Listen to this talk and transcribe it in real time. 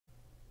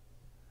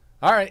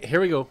All right, here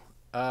we go.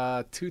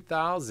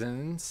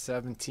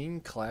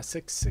 2017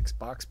 Classic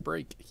 6-box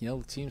break.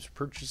 Yellow teams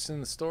purchased in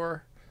the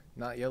store.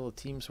 Not yellow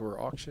teams were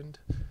auctioned.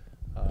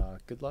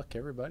 Good luck,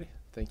 everybody.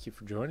 Thank you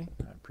for joining.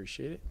 I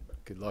appreciate it.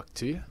 Good luck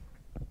to you.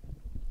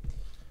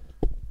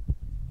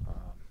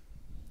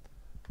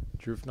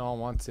 Drew Fnall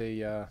wants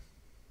a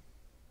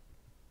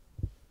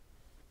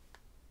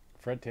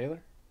Fred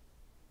Taylor.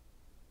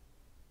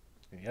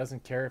 He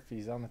doesn't care if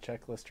he's on the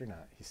checklist or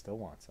not. He still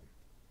wants him.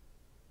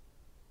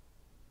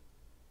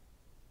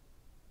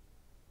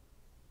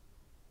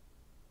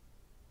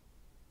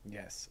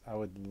 Yes, I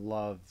would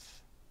love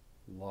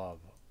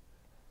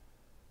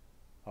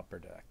Upper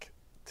Deck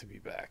to be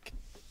back.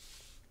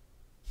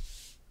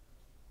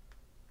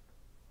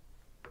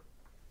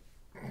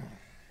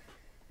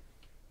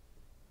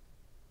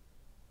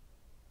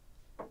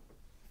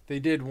 They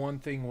did one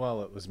thing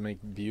well. It was make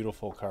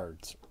beautiful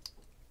cards.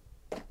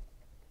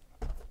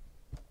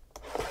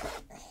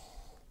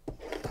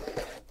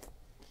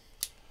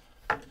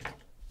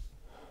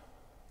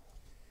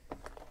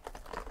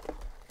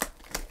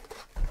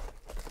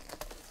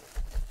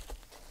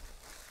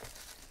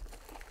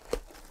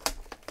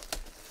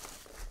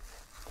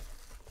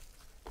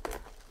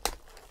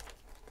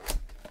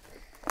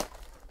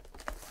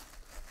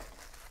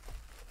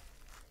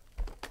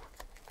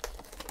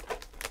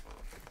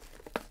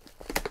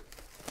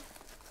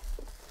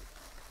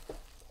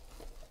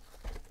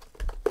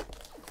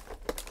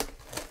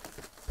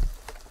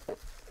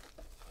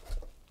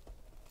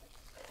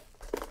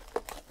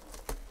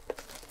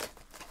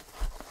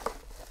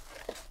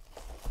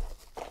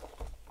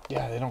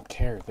 Yeah, they don't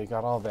care. They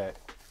got all that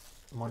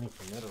money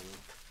from Italy.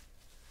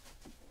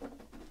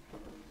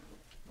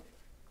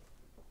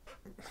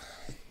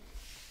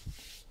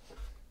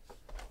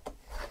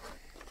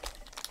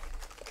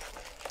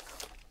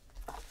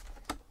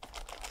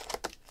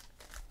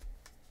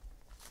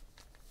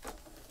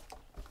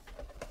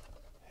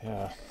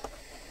 Yeah.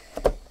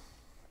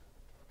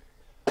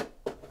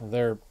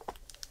 They're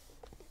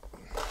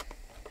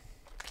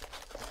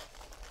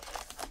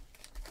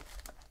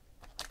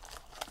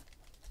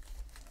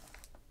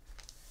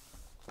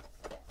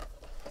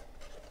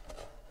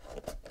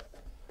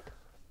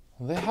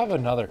They have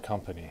another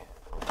company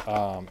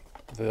that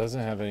doesn't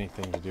have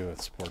anything to do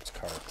with sports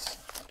cards.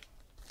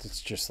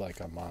 It's just like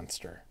a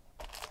monster.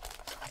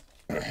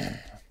 I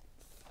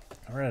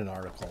read an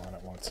article on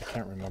it once. I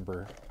can't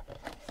remember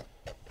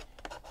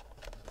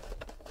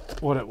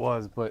what it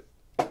was, but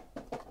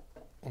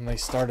when they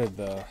started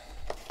the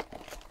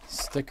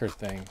sticker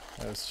thing,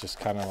 it was just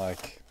kind of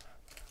like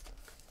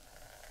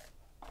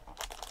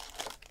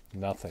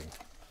nothing,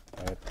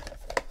 right?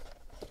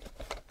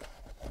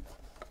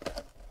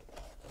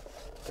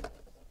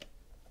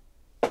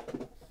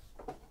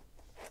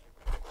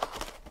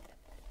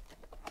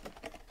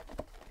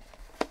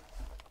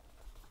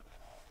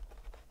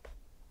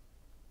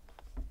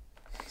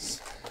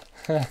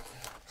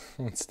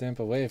 One stamp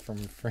away from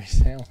a free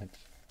sandwich.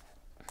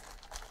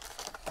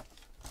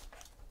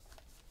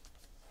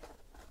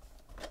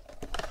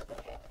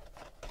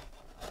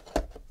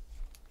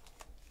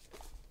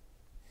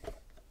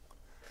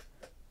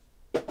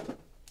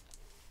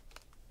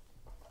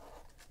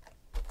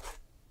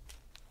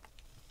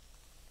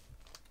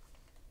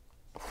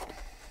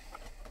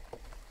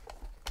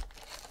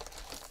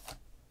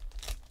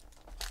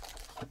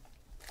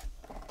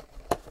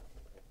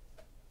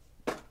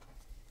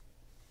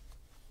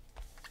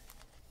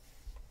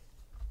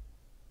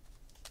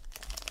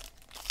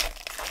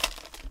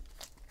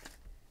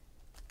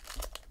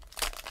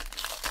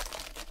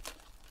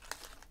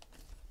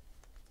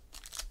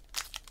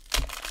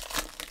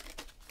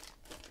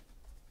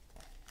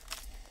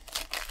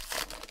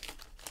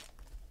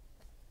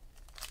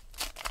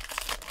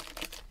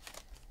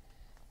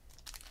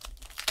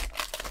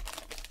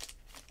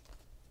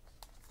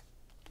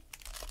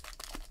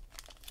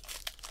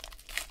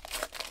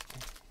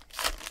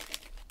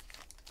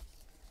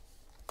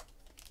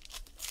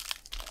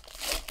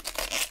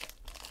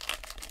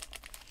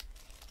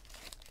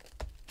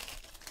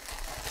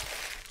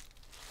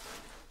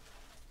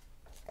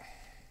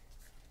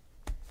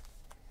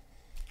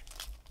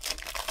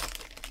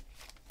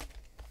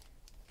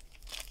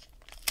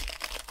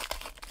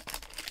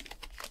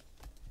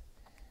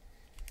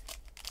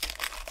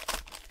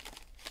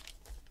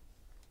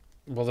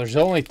 Well, there's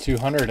only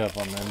 200 of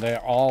them, and they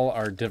all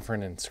are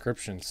different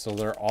inscriptions, so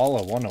they're all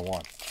a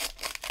 101.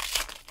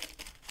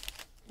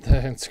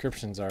 The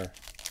inscriptions are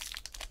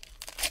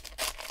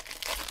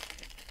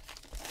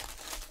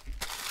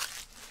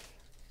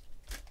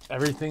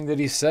everything that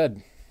he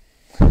said,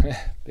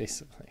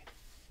 basically.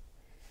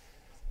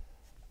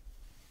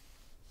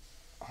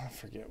 I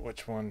forget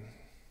which one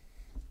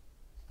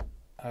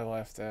I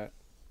left at.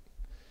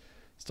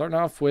 Starting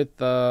off with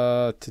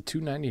to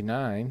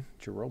 299,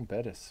 Jerome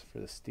Bettis for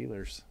the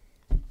Steelers.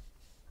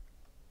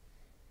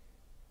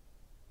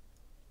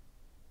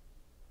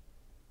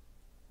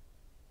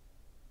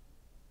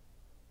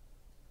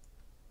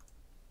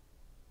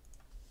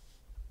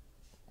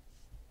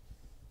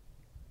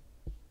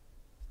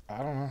 I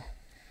don't know.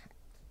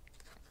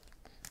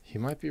 He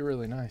might be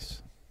really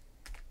nice.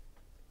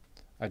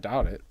 I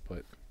doubt it,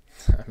 but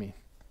I mean,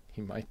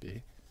 he might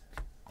be.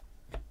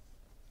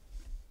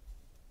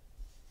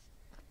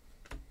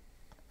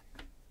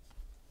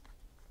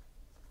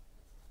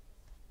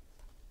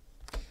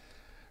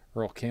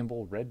 Earl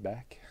Campbell,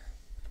 Redback.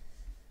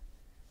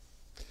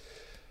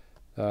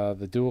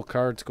 The dual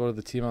cards go to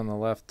the team on the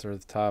left or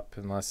the top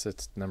unless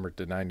it's numbered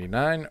to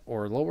 99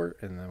 or lower,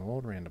 and then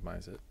we'll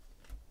randomize it.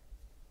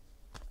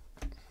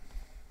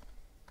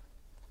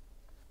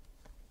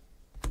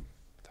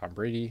 Tom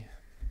Brady,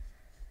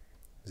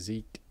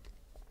 Zeke,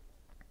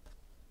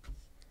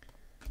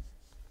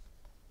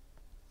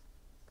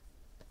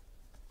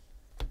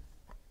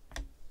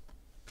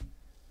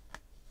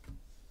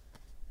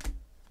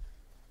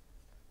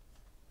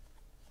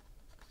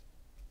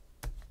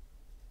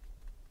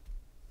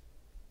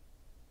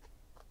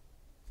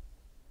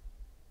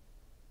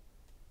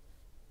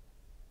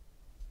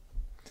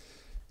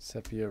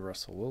 Sepia,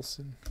 Russell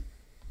Wilson.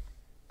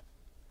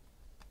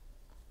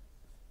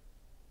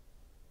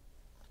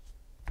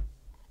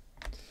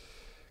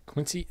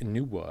 Quincy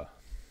Enunwa,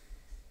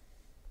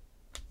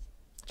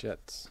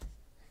 Jets.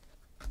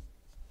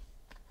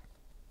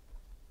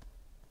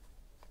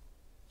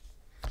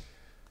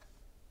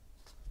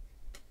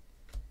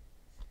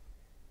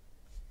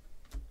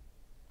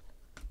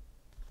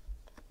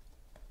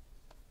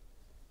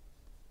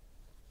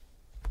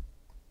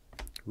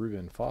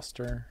 Reuben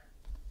Foster,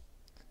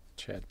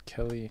 Chad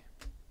Kelly.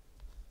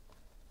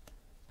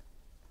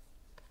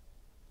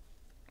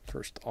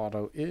 First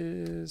auto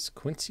is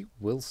Quincy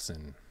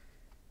Wilson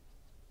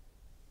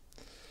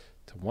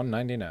to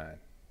 199.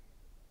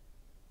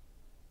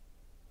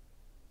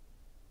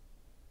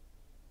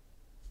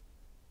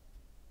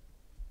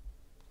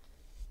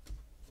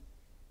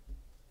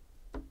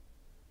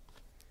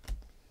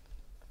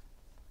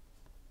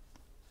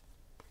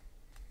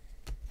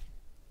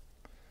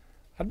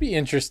 I'd be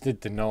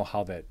interested to know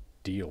how that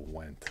deal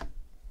went.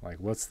 Like,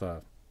 what's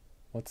the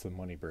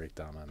money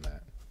breakdown on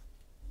that?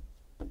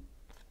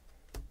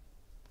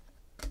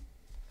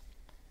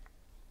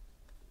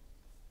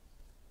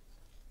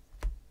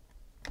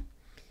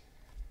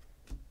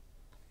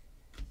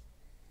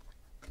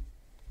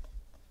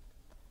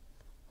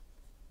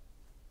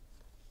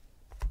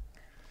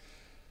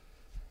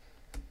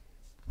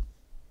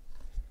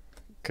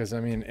 Because,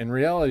 I mean, in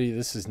reality,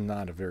 this is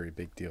not a very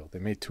big deal. They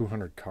made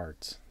 200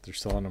 cards. They're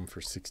selling them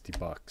for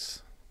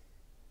 $60.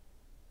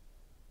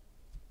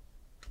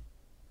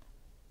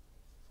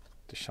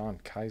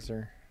 Deshaun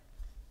Kaiser.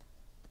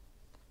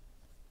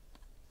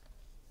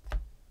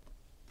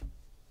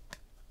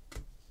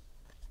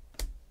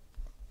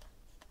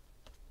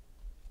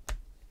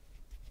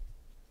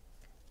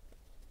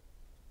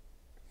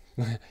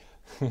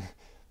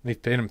 They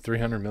paid him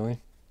 $300 million.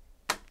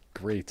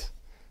 Great.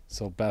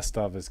 So best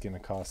of is going to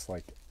cost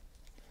like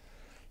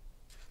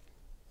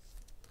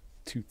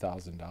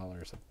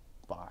 $2,000 a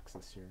box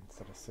this year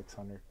instead of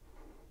 $600.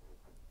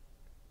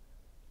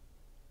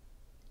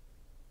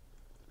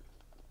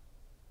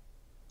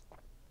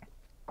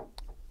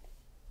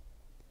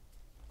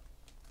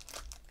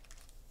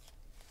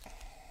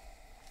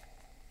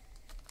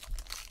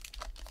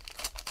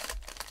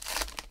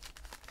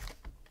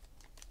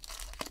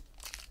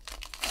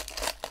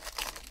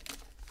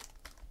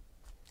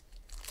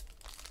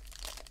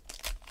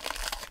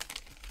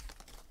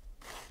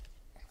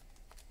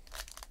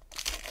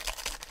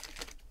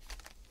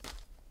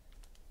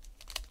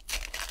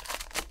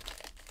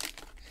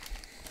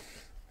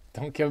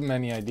 Don't give them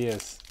any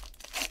ideas.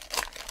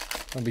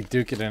 I'll be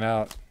duking it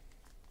out.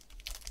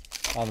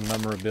 All the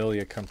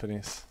memorabilia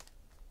companies.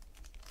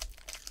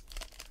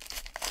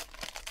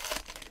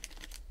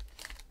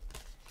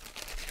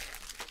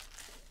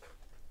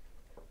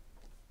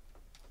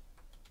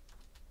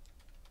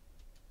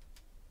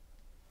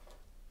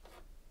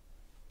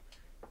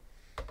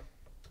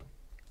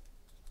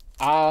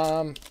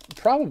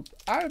 Probably.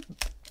 I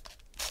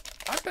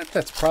bet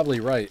that's probably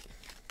right.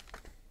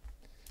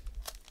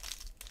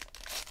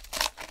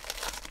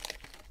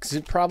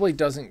 It probably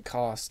doesn't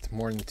cost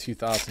more than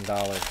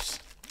 $2,000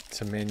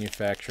 to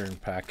manufacture and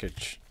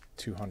package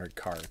 200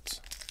 cards.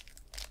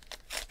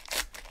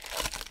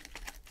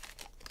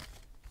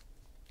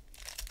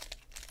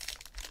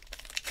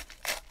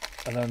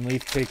 And then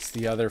Leaf takes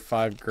the other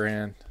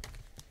 $5,000,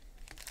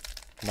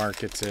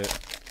 markets it,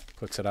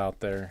 puts it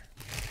out there.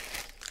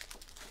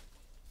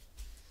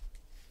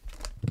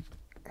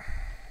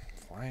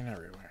 Flying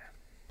everywhere.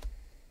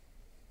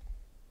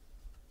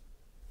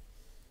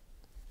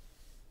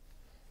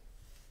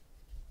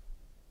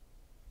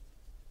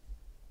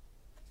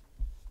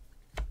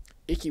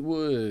 Icky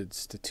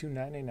Woods to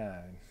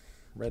 299.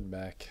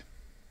 Redback.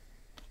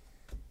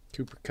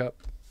 Cooper Kupp.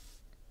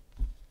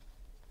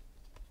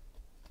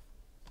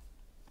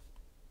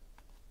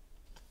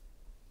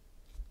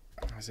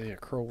 Isaiah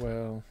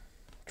Crowell.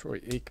 Troy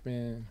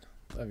Aikman.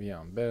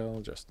 Le'Veon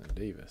Bell. Justin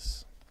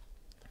Davis.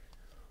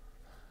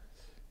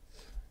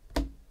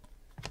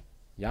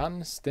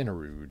 Jan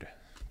Stenerud.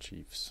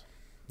 Chiefs.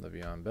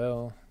 Le'Veon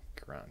Bell.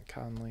 Garon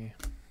Conley.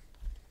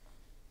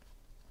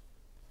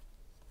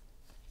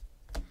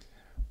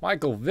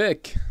 Michael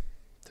Vick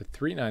to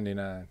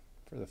 $3.99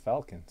 for the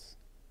Falcons.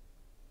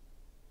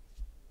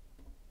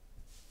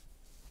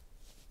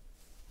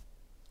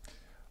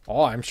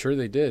 Oh, I'm sure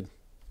they did.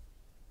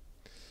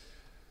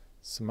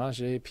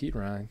 Samaje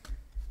Perine.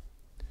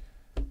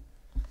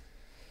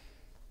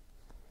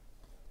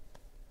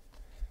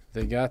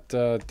 They got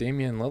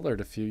Damian Lillard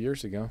a few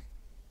years ago.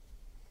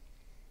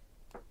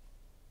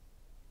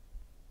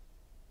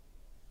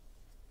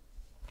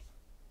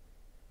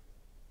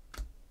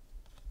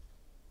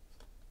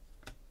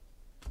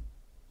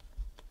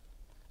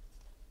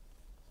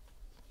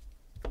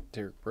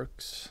 Derek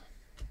Brooks.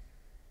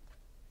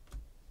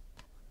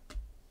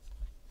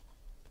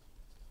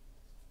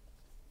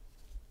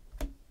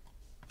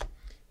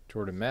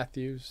 Jordan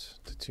Matthews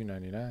to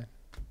 $2.99.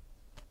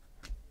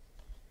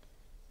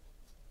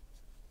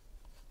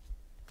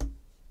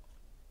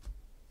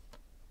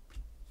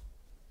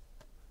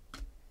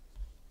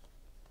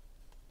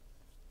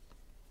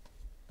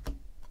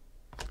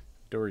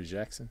 Dory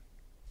Jackson.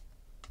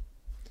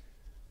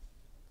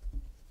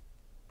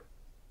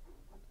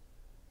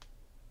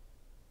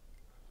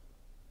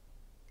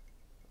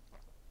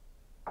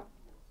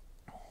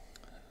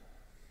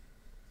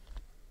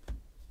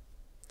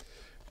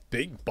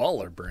 Big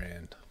Baller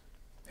Brand.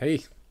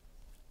 Hey,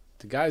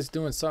 the guy's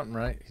doing something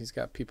right. He's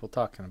got people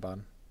talking about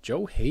him.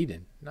 Joe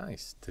Hayden.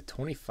 Nice. To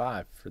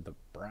 25 for the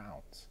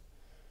Browns.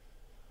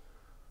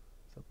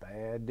 It's a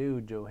bad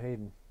dude, Joe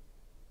Hayden.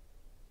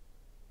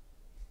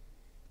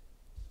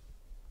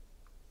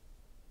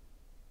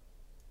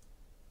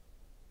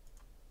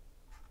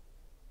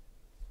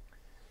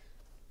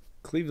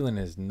 Cleveland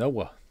is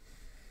Noah.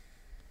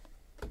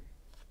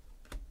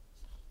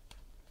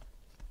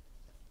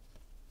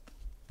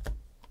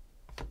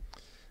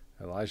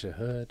 Elijah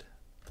Hood.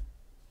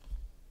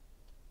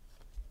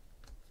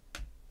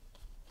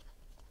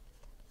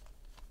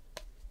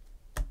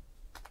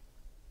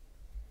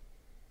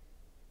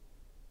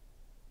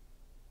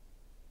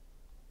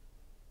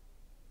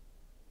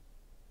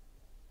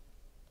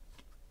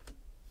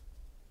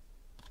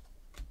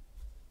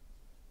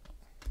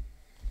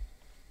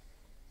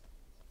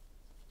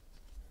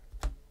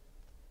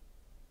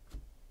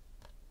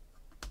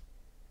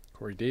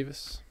 Corey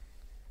Davis.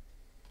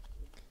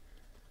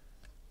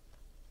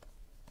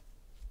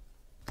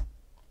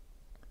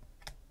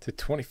 To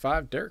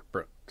 25, Derek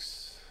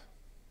Brooks.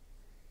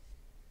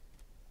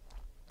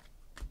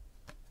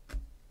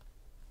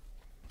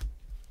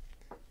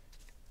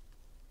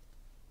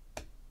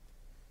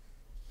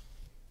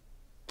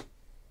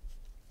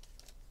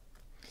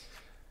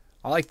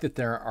 I like that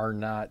there are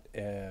not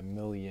a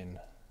million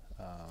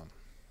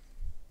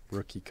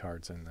rookie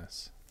cards in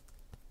this.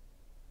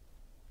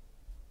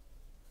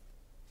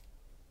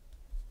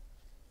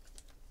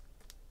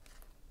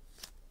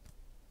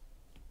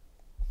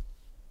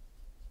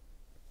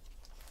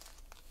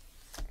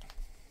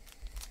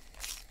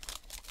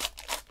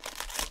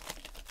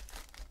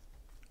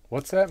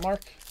 What's that,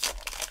 Mark?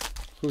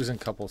 Who's in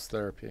couples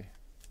therapy?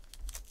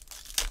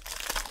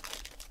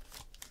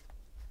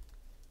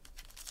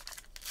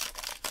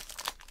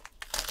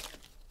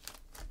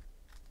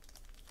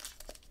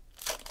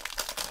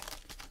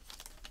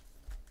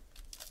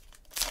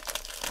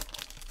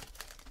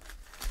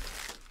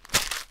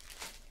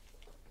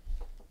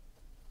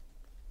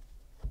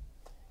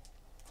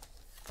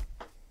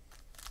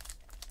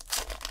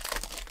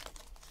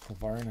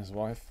 LeVar and his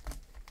wife.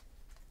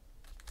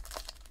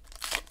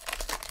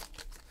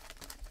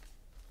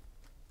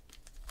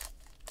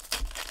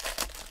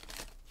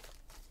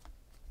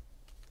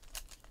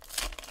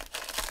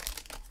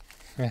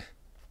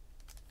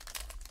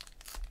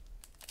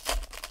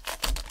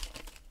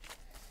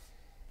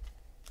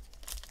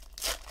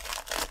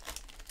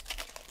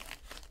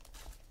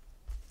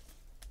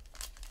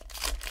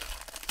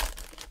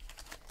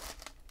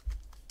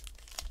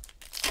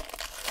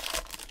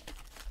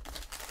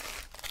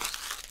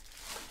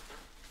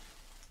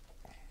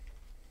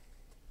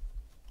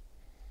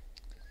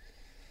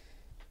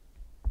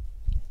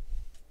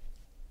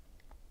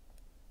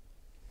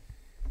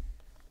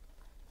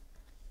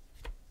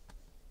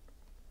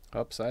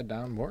 Upside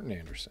down Morton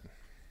Anderson.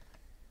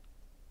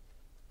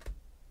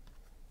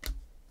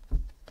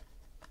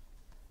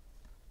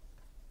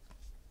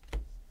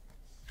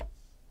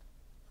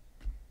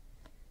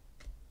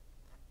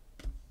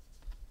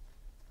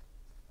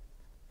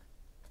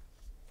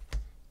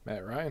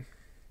 Matt Ryan.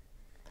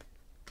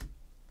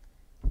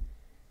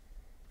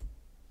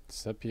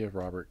 Sepia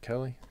Robert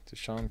Kelly to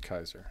Sean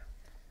Kaiser.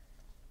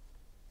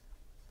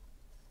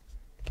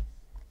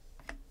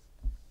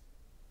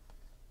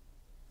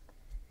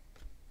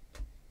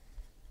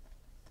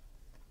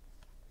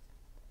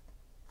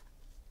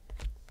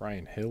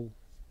 Brian Hill.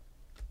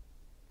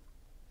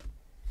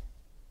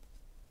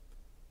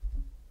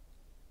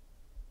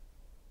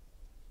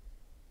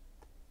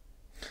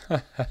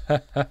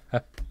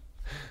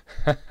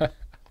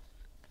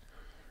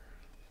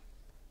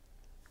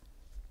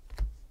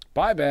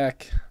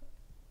 Buyback.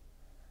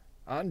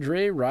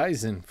 Andre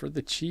Rison for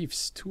the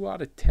Chiefs. 2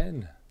 out of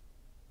 10.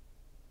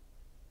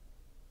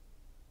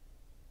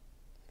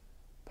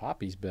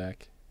 Poppy's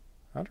back.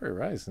 Andre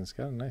Rison's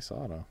got a nice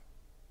auto.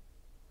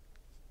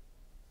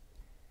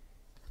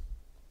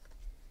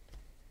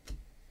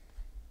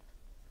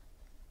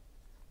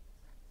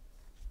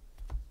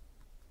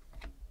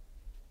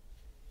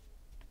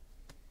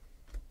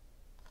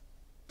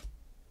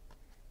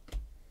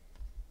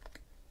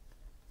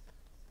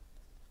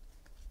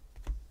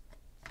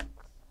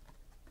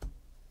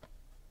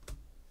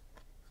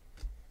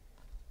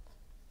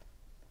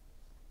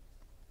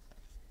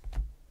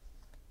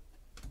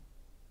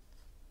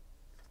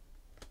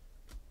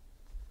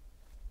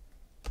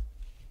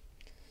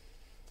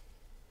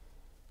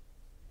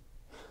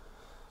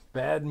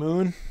 Bad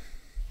Moon.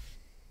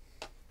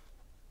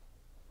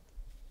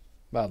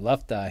 About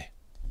left eye.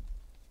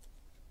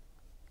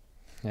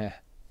 Yeah.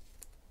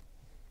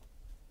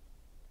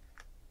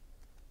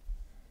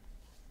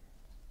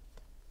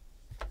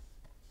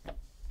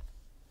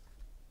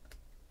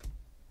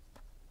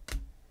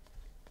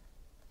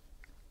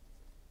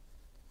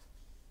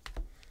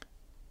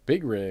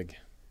 Big rig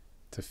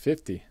to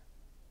 50.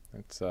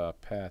 That's a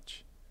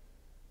patch.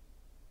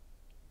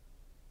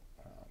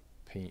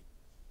 Paint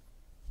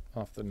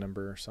off the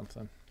number or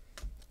something.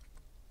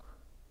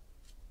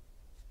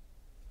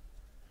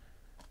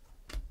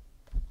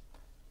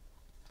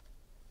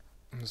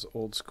 Those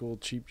old school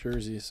cheap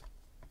jerseys.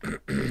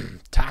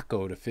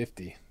 Taco to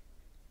 50.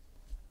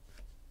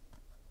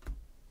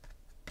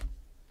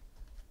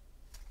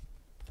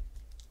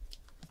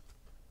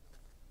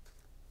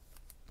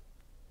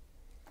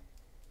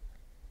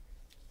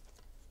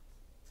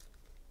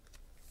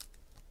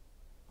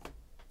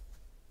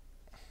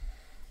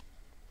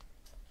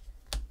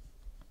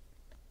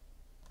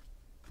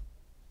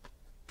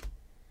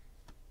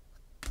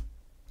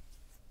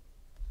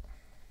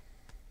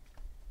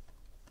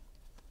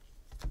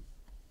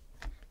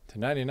 To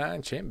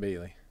 99, Champ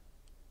Bailey.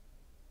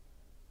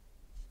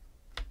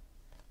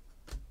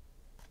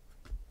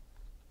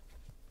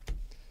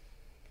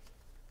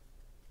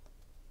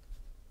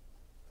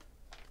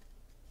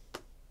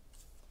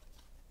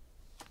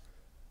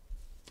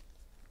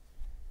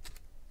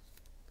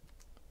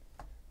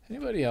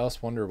 Anybody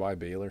else wonder why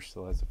Baylor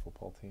still has a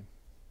football team?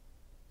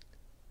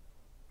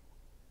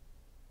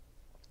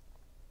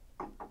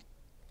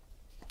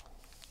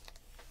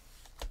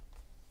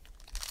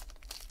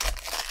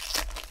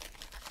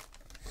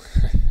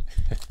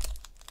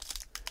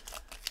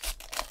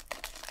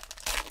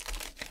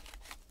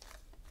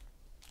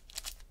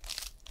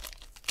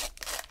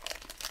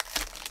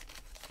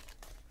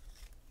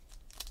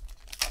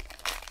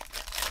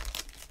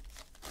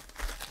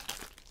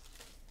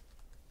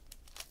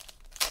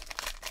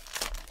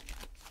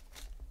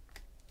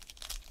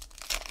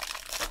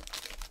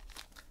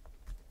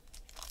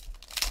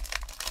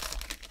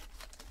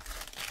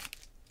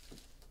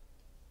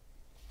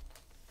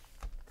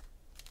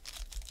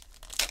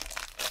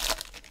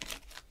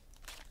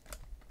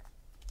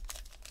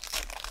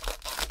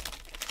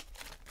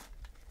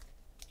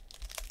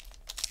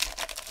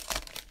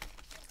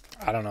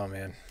 I don't know,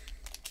 man.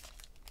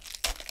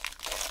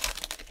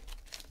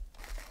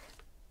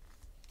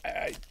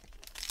 I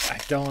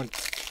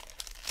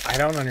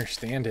don't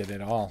understand it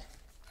at all.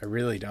 I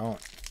really don't.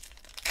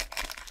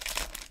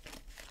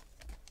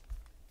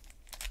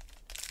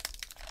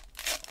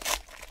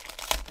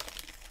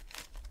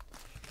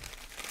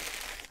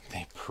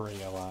 They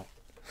pray a lot.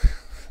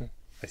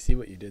 I see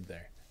what you did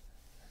there.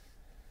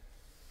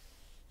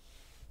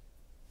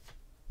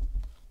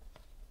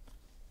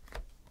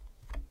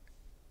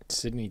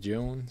 Sidney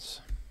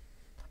Jones.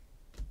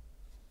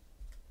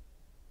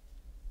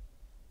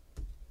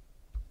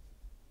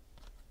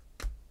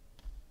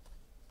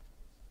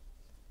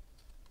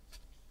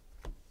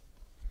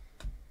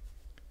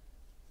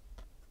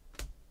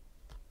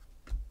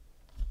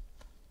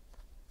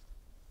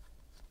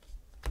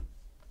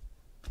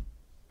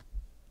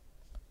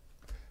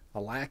 A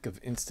lack of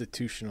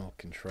institutional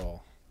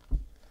control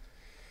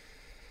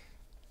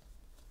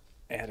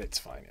at its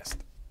finest.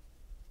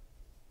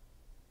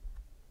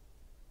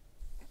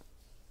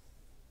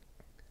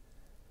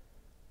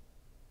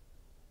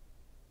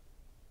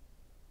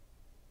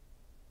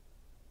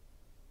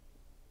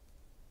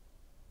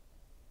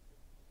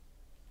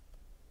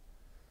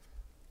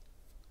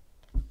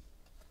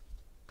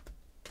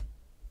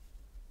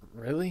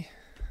 Really?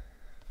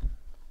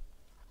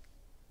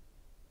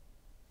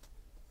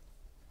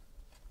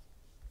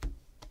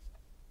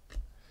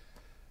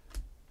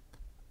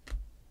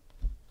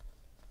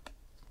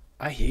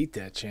 I hate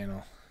that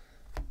channel.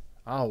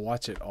 I'll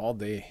watch it all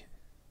day.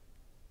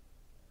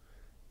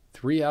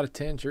 3 out of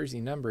 10 jersey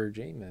number,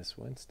 Jameis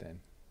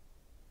Winston.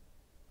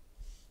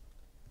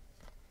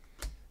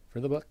 For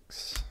the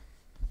Bucks.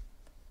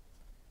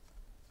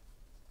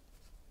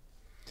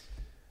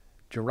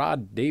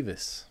 Gerard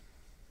Davis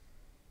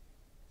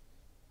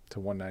to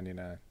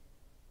 199.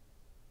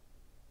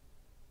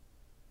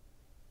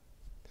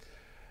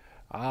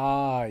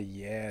 Ah,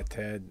 yeah,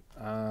 Ted.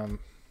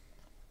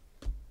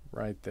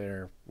 Right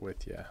there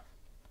with you.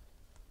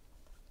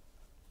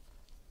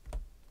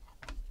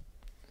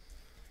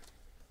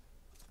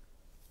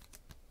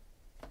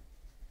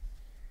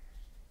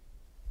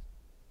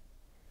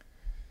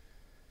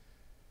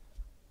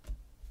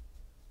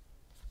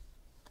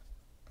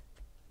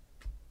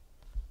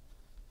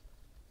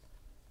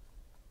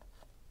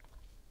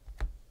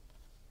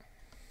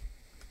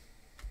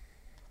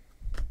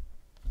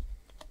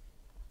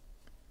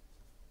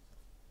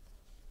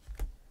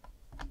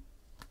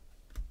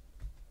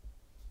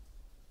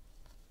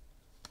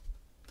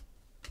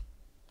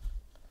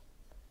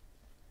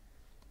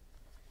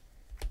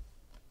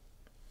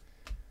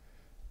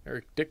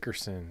 Eric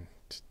Dickerson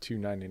to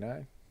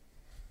 299.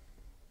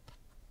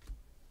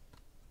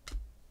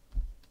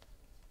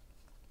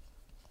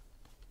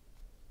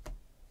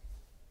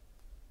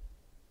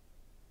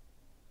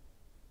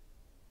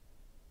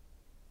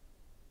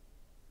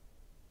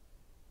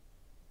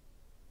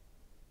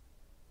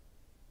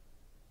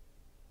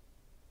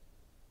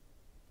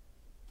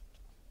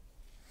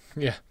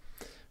 Yeah.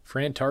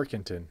 Fran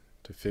Tarkenton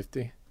to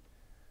 50.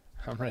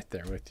 I'm right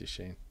there with you,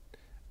 Shane.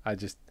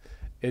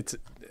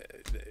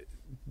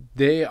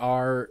 They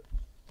are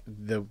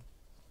the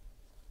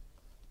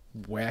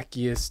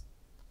wackiest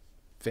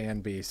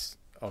fan base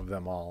of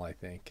them all, I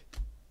think.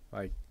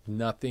 Like,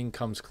 nothing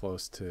comes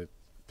close to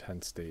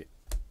Penn State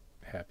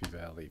Happy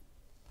Valley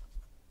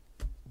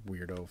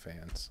weirdo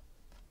fans.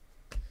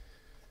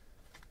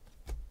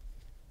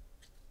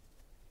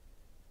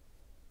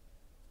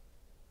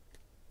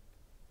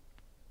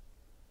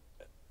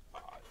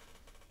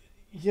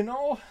 You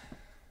know,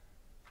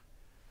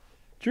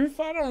 Drew,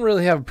 I don't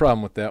really have a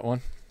problem with that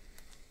one.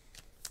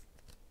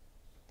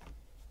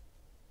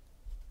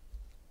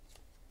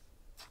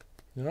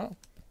 You know?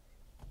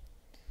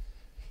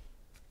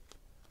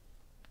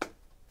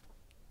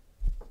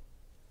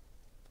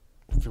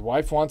 If your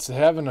wife wants to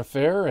have an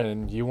affair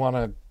and you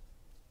want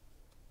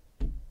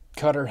to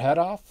cut her head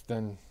off,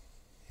 then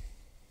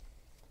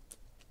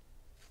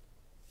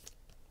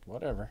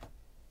whatever.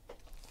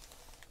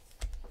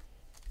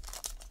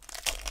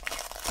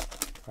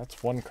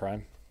 That's one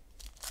crime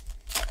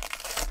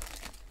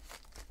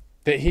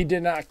that he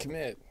did not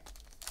commit.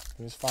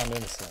 He was found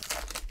innocent.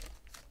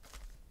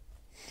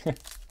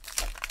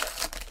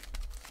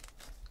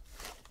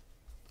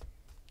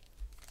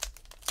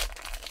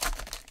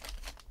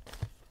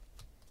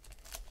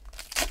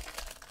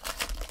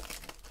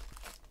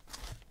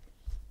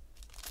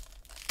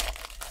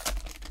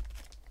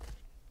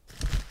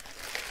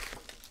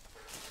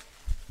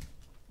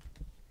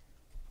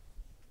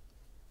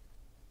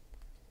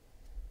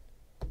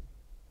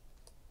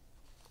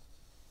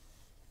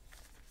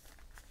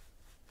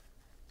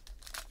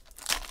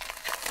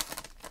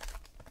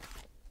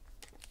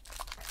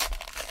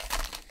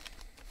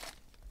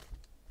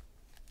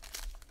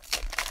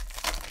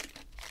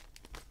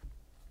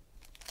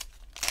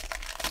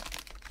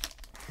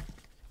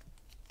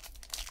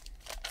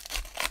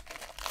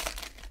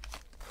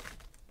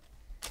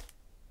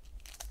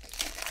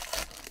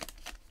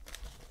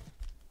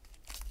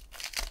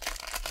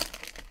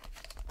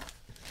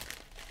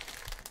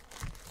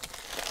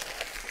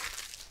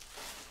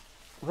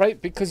 Right,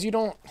 because you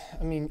don't,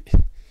 I mean,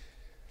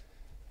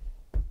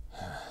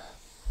 I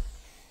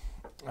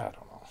don't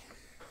know.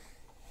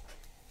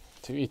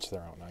 To each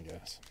their own, I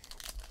guess.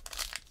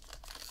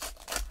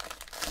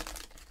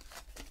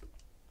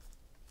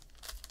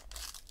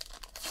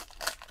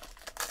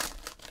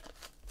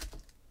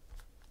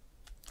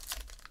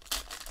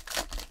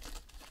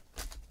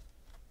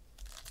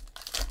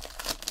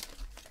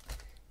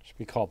 Should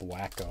be called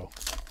Wacko.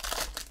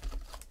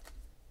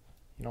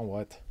 You know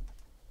what?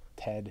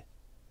 Ted.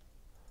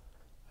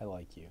 I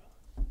like you.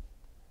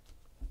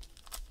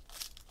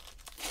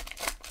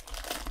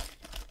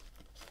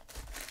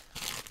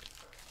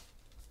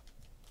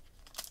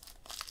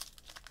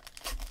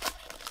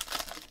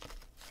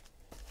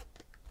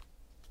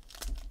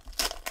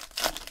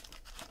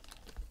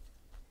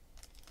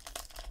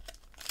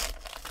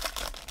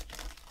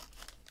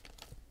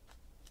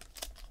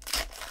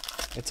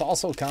 It's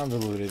also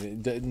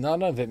convoluted.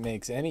 None of it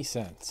makes any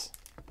sense.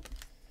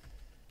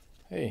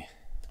 Hey,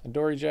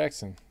 Adoree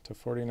Jackson to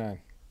 49.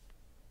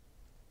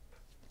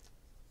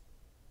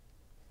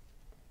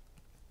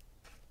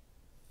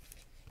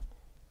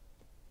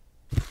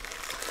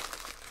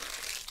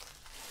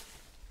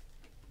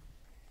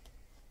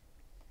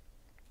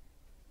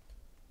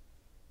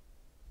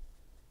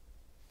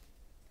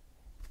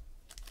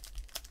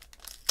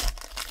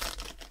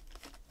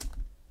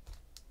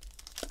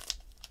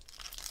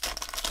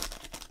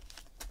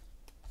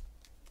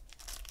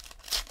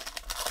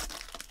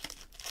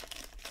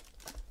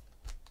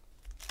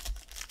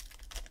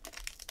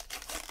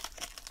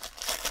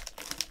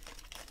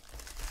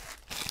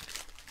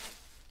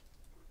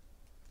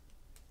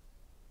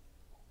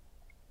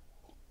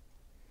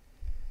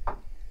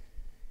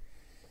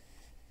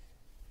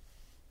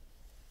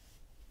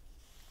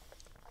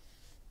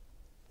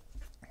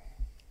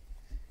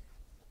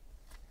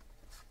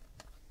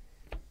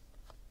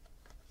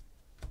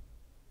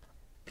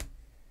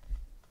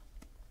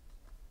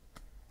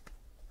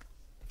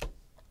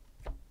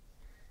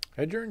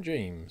 Edgerrin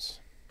James.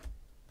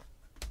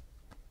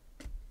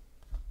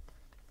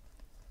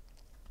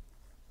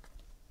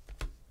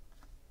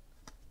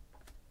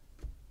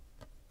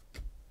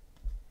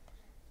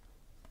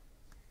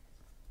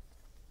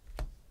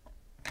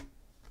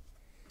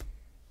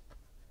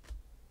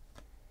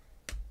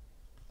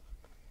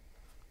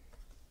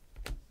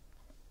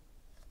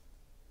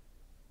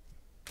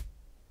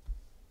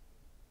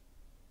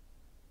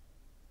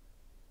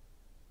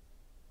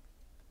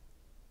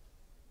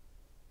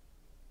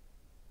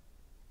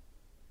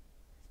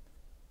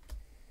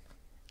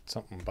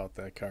 Something about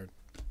that card.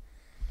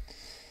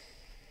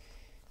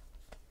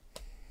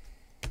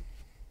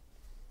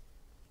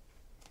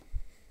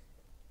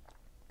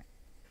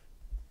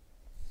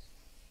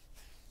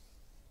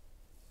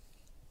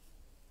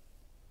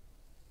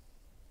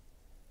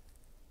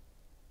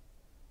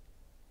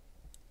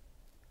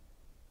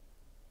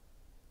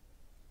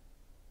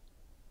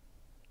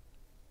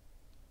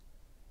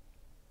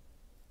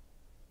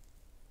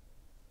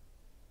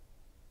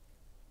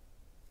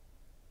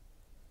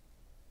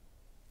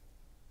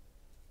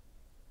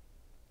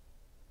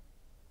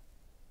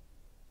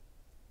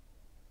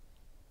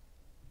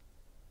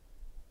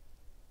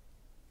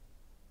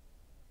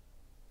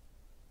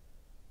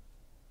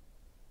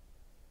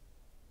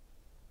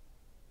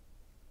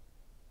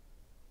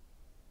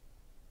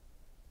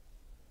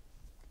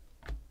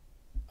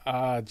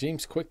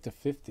 James Quick to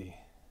 50.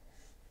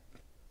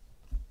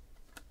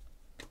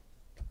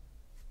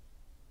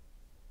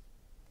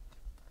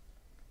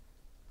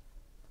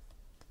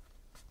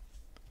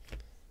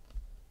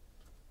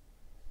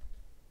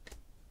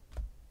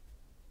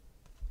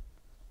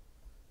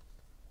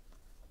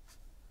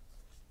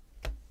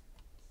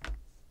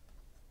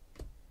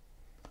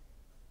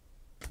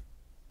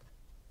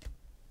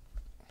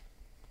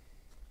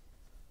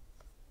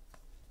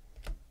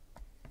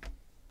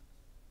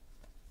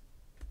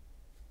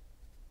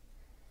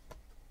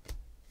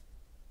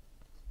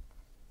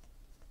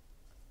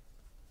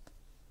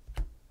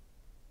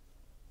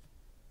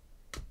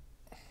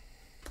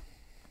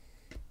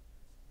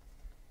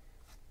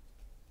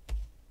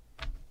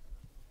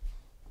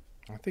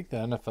 I think the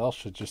NFL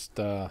should just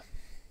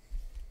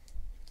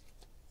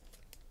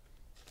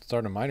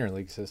start a minor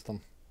league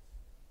system.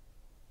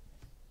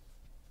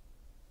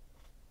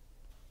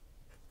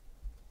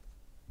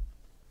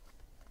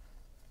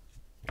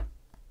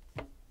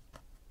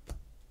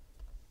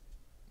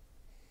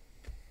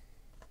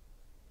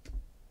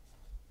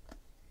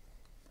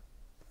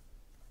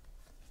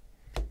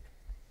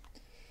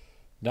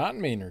 Don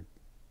Maynard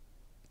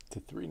to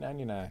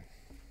 $3.99.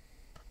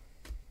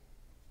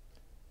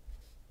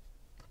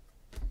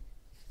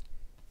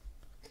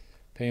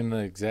 Pay him the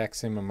exact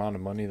same amount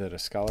of money that a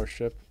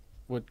scholarship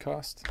would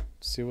cost.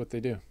 See what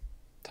they do.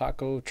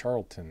 Taco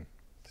Charlton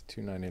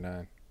to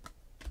 $2.99.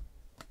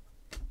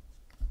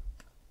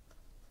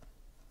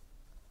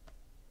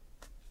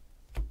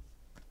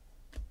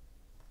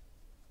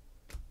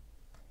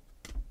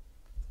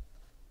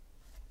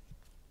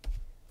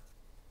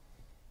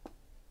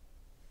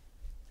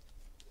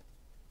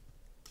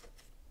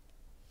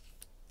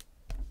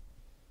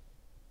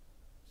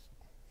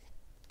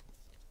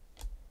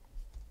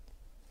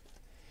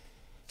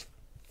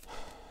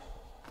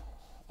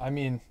 I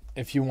mean,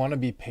 if you want to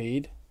be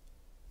paid,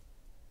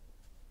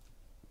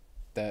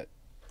 then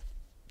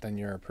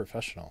you're a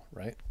professional,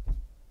 right?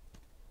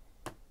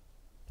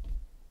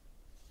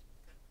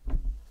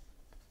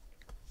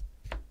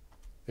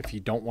 If you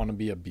don't want to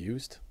be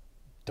abused,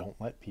 don't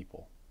let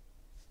people.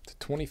 To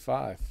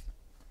 25.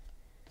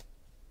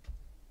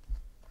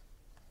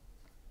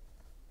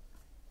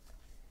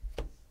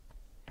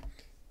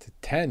 To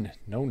 10,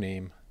 no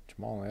name,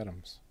 Jamal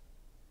Adams.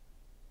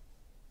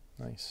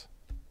 Nice.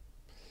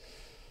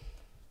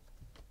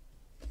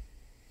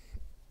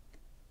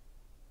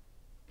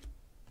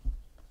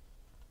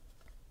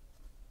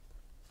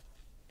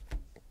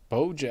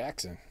 Bo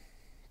Jackson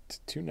to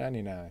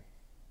 $2.99.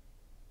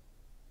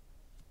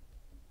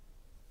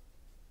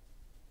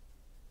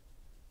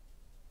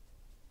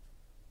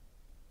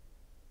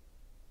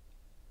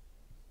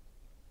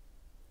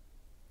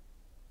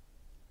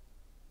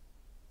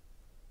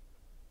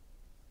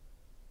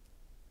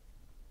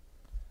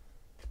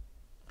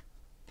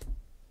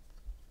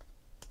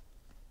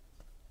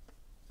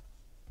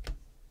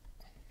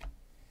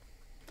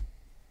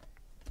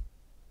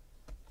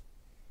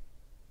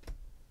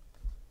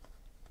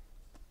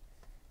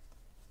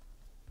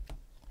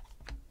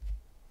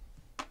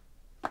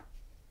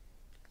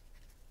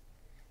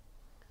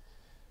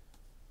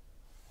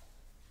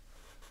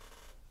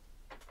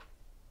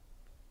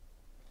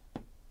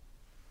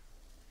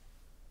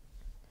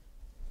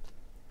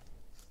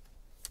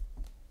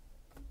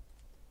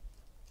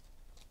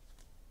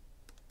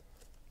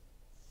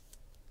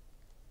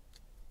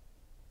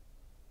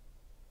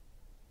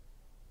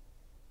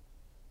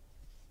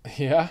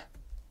 Yeah,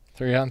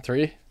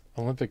 3-on-3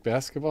 Olympic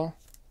basketball.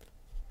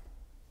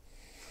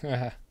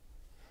 What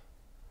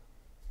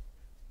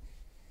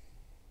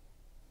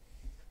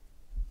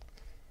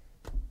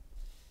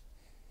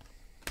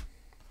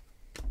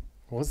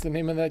was the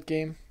name of that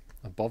game?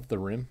 Above the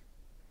Rim?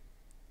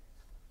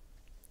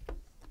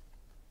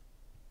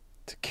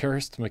 To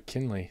Karist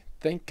McKinley.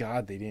 Thank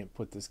God they didn't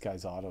put this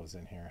guy's autos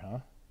in here, huh?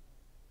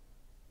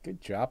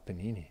 Good job,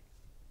 Panini.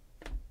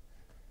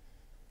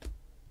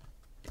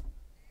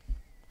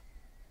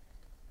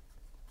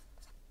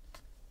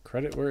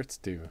 Credit where it's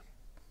due.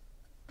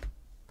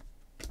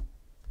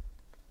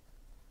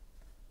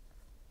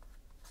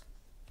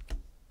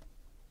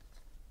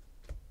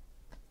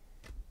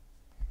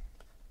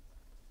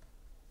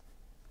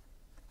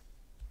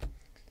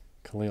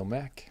 Khalil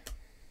Mack.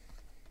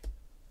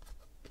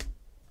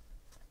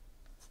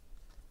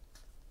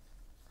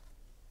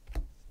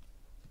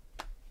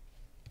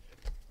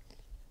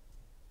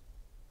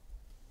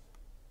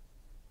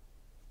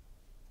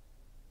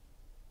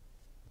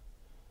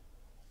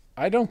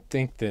 I don't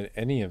think that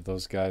any of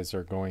those guys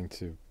are going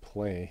to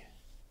play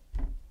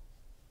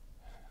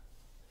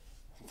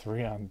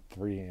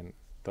 3-on-3 in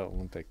the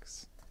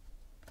Olympics.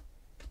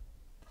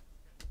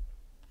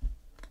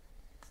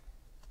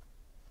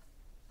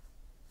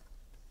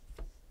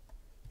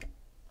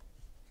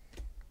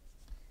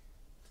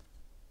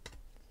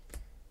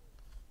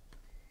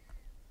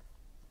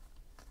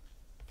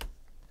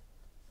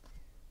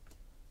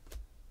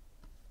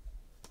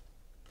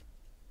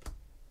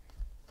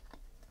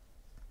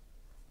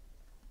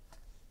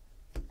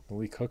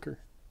 Malik Hooker.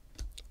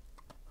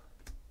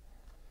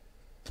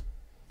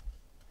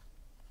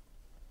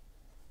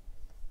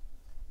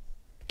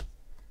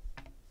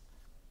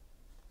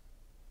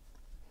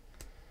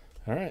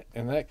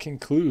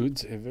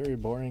 concludes a very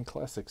boring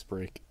classics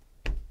break.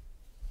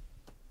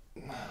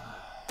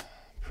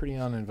 Pretty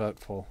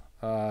uneventful.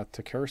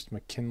 Takeris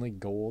McKinley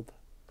Gold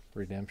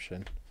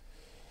Redemption.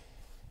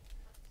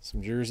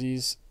 Some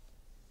jerseys.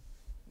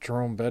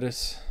 Jerome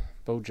Bettis,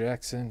 Bo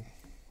Jackson,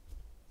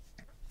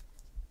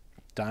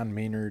 Don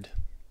Maynard,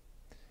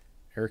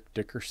 Eric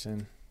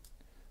Dickerson.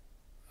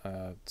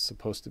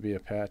 Supposed to be a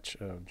patch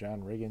of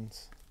John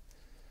Riggins,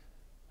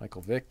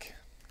 Michael Vick,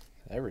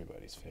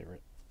 everybody's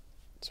favorite.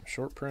 Some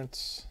short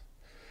prints.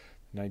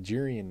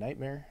 Nigerian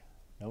Nightmare,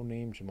 no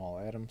name Jamal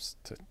Adams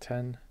to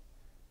 10.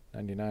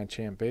 99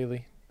 Champ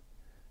Bailey.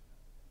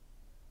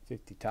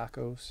 50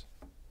 Tacos.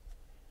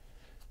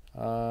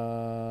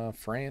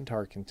 Fran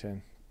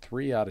Tarkenton,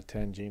 3 out of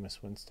 10.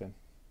 Jameis Winston,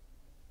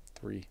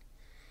 3.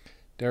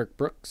 Derek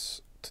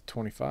Brooks to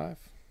 25.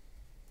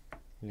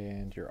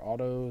 And your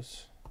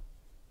autos.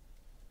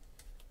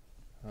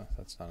 Oh,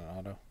 that's not an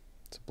auto.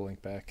 It's a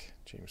blink back.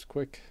 James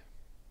Quick.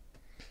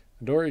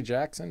 Adoree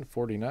Jackson,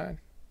 49.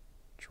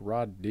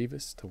 Gerard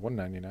Davis to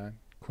 199.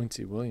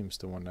 Quincy Williams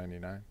to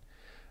 199.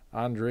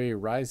 Andre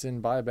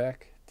Rison buyback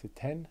to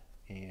 10.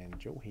 And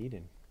Joe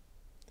Hayden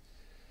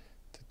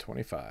to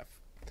 25.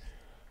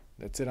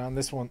 That's it on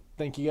this one.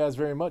 Thank you guys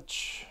very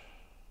much.